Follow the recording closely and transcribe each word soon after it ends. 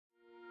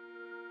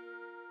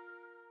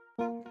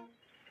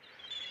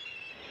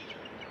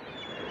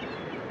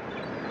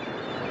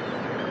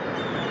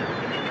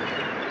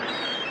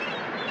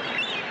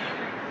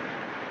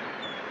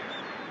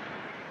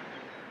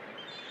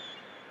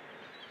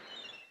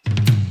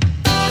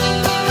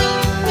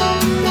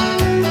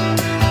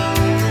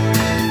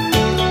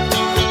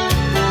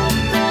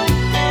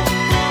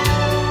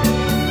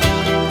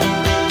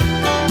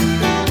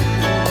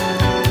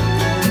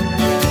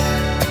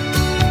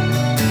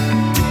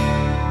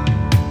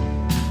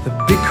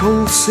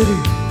old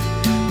city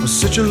was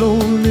such a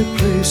lonely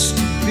place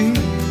to be.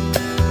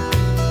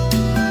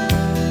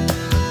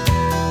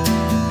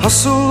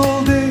 Hustle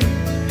all day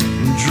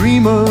and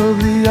dream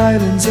of the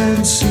islands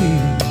and sea.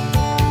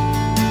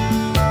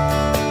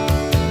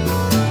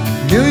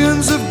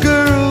 Millions of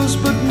girls,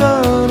 but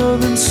none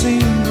of them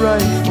seemed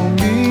right for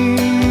me.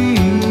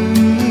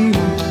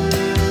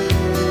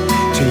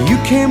 Till you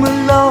came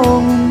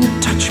along and you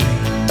touched me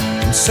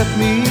and set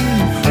me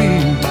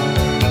free.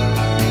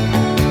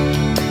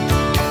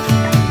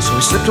 So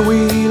we slipped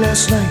away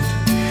last night,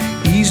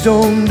 eased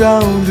on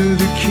down to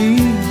the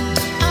Keys.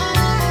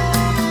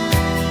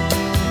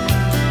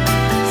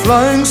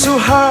 Flying so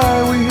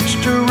high we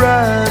hitched a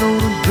ride on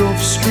a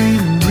Gulf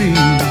Stream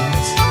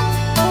breeze.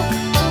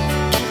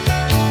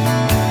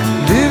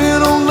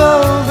 Living on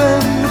love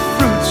and the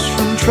fruits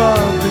from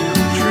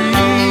tropical trees.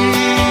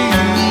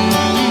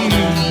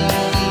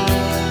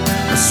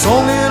 A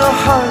song in our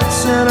hearts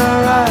and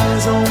our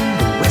eyes on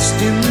the West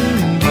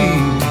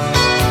Indies.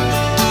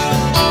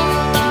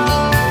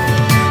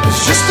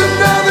 It's just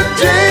another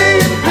day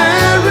in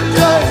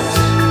paradise.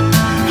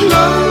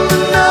 Love the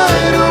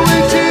night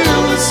away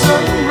till the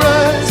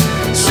sunrise.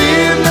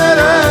 Seeing that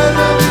I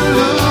love you,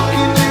 look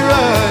in your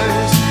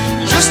eyes.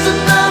 Just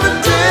another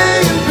day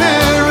in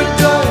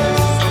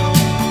paradise.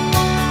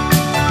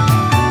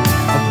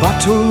 A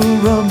bottle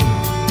of rum,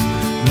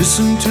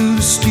 listen to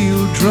the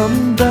steel drum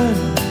band.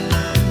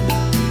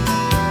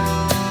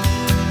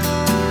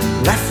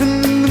 Laughing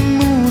in the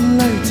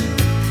moonlight,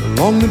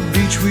 along the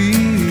beach we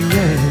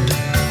ran.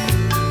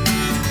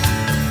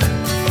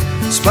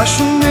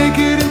 Splashing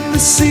naked in the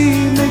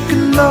sea,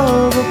 making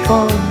love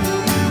upon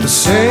the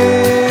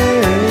sand.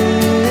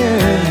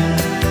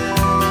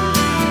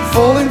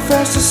 Falling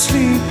fast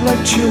asleep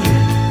like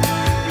children,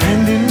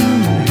 hand in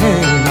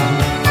hand.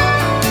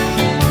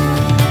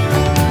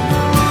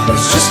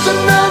 It's just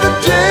another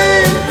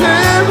day in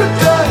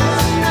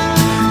paradise.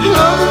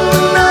 Loving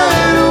the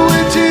night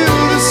away till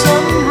the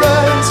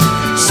sunrise.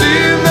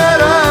 Seeing that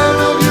I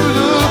love you,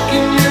 look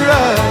in your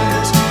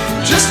eyes.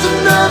 Just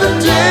another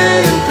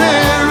day in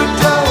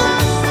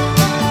paradise.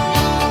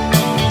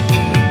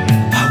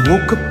 I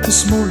woke up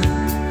this morning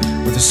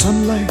with the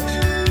sunlight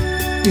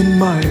in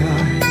my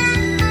eyes.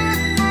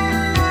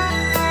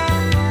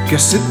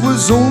 Guess it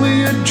was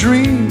only a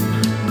dream.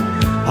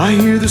 I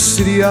hear the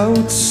city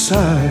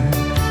outside,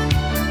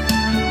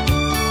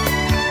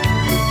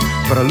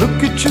 but I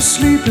look at you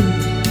sleeping,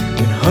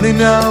 and honey,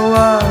 now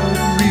I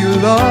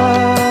realize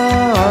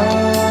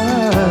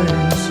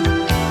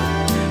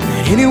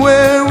that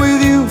anywhere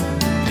with you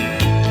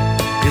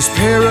is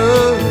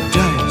paradise.